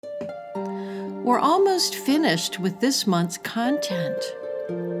We're almost finished with this month's content.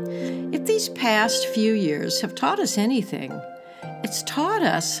 If these past few years have taught us anything, it's taught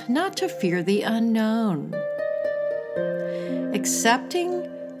us not to fear the unknown. Accepting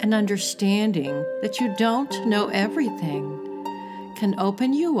and understanding that you don't know everything can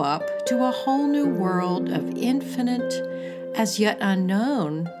open you up to a whole new world of infinite, as yet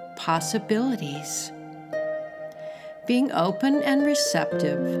unknown, possibilities. Being open and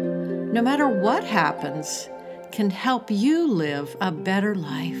receptive, no matter what happens, can help you live a better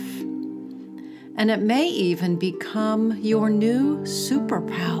life. And it may even become your new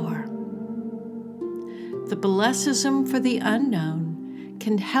superpower. The Blessism for the unknown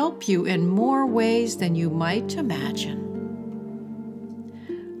can help you in more ways than you might imagine.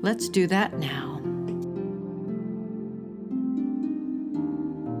 Let's do that now.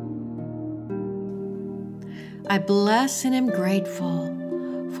 I bless and am grateful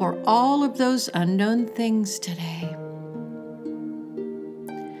for all of those unknown things today.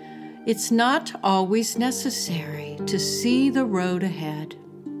 It's not always necessary to see the road ahead.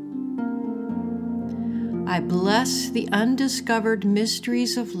 I bless the undiscovered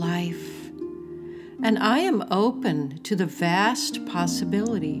mysteries of life, and I am open to the vast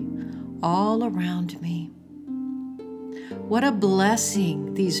possibility all around me. What a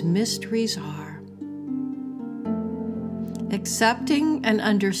blessing these mysteries are. Accepting and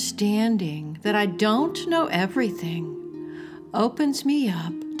understanding that I don't know everything opens me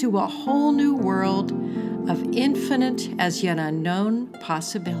up to a whole new world of infinite, as yet unknown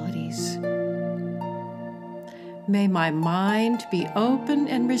possibilities. May my mind be open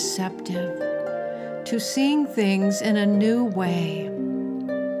and receptive to seeing things in a new way.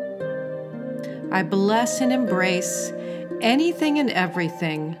 I bless and embrace anything and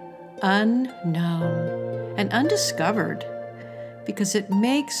everything unknown and undiscovered, because it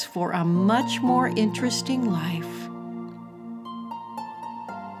makes for a much more interesting life.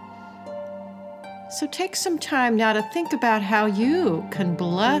 So take some time now to think about how you can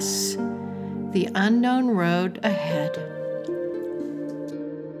bless the unknown road ahead.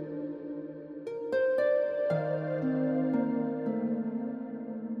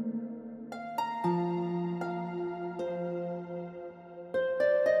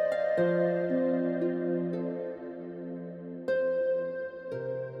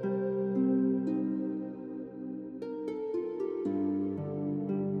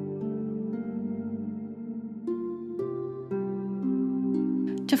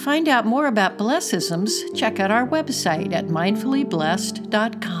 To find out more about Blessisms, check out our website at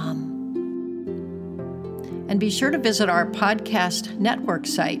mindfullyblessed.com. And be sure to visit our podcast network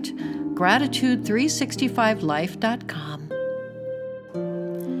site,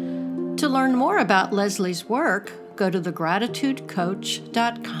 gratitude365life.com. To learn more about Leslie's work, go to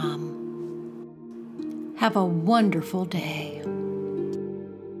thegratitudecoach.com. Have a wonderful day.